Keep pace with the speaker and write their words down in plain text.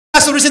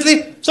Newcastle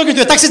recently, talking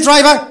to a taxi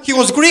driver. He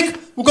was Greek.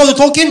 We got to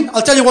talking.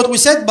 I'll tell you what we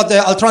said, but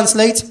I'll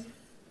translate.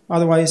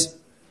 Otherwise...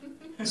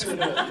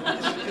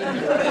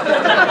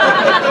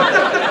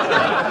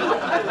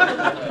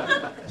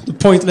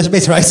 Pointless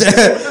bit, right?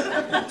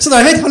 So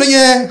I mate, how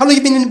long have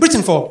you been in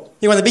Britain for?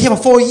 He went, I've been here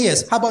for 4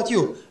 years. How about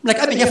you? I'm like,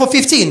 I've been here for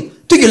 15.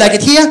 Do you like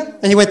it here?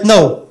 And he went,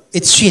 no,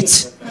 it's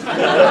shit.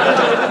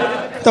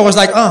 I was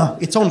like,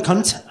 it's on,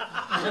 cunt.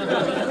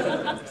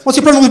 What's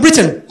your problem with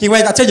Britain? He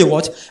went, I'll tell you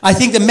what, I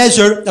think the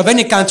measure of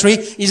any country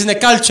is in the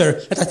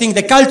culture. And I think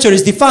the culture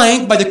is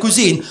defined by the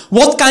cuisine.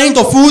 What kind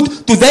of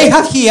food do they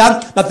have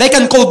here that they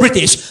can call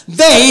British?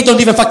 They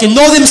don't even fucking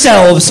know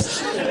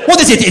themselves. What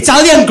is it?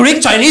 Italian,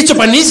 Greek, Chinese,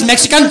 Japanese,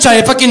 Mexican,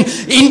 fucking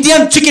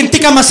Indian, chicken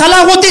tikka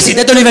masala? What is it?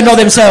 They don't even know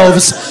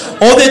themselves.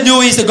 All they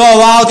do is they go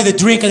out and they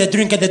drink and they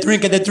drink and they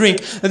drink and they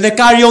drink. And they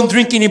carry on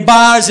drinking in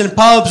bars and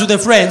pubs with their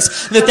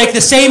friends. And they take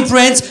the same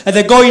friends and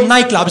they go in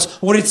nightclubs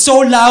where it's so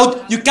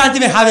loud you can't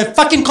even have a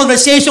fucking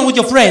conversation with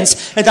your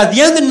friends. And at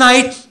the end of the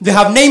night, they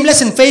have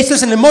nameless and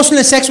faceless and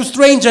emotionless sex with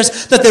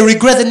strangers that they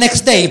regret the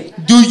next day.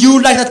 Do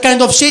you like that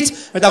kind of shit?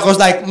 And I was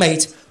like,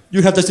 mate,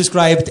 you have just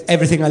described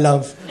everything I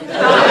love.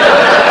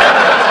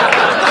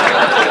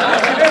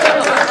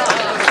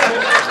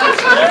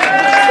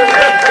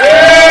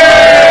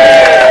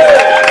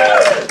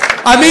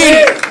 I mean,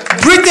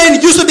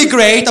 Britain used to be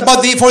great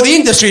for the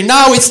industry.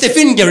 Now it's the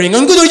fingering.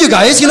 And good on you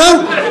guys, you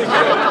know?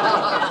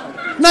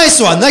 Nice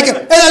one. And I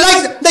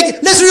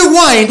like, let's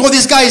rewind what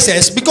this guy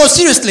says. Because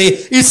seriously,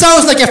 it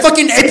sounds like a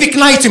fucking epic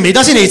night to me,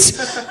 doesn't it?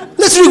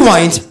 Let's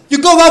rewind. You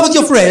go out with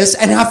your friends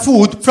and have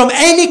food from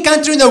any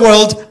country in the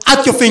world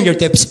at your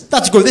fingertips.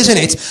 That's good, isn't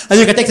it? And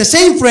you can take the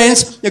same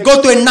friends, you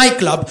go to a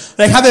nightclub,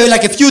 have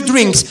a few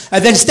drinks,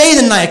 and then stay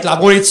in the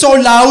nightclub where it's so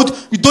loud,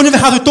 you don't even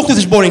have to talk to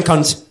this boring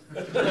cunt.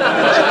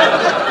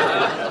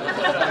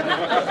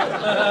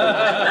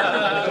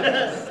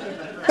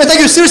 And are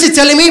you seriously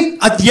telling me,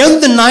 at the end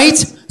of the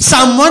night,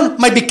 someone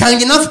might be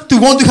kind enough to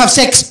want to have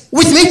sex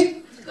with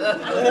me?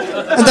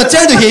 And I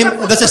turned to him,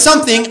 and I said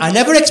something I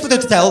never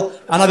expected to tell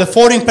another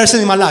foreign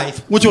person in my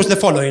life, which was the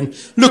following.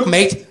 Look,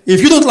 mate,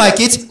 if you don't like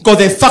it, go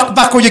the fuck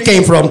back where you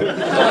came from.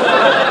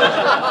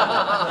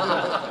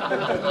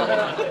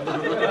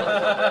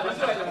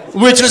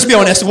 Which, let's be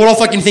honest, we're all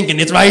fucking thinking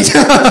it, right?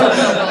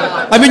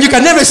 I mean, you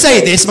can never say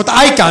this, but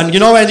I can, you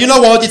know, and you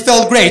know what? It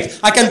felt great.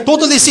 I can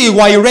totally see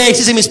why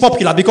racism is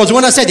popular, because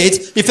when I said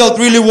it, it felt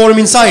really warm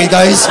inside,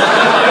 guys.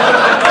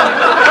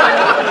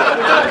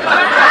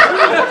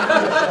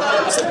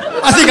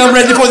 I think I'm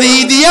ready for the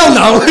EDL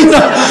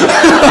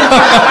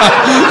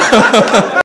now.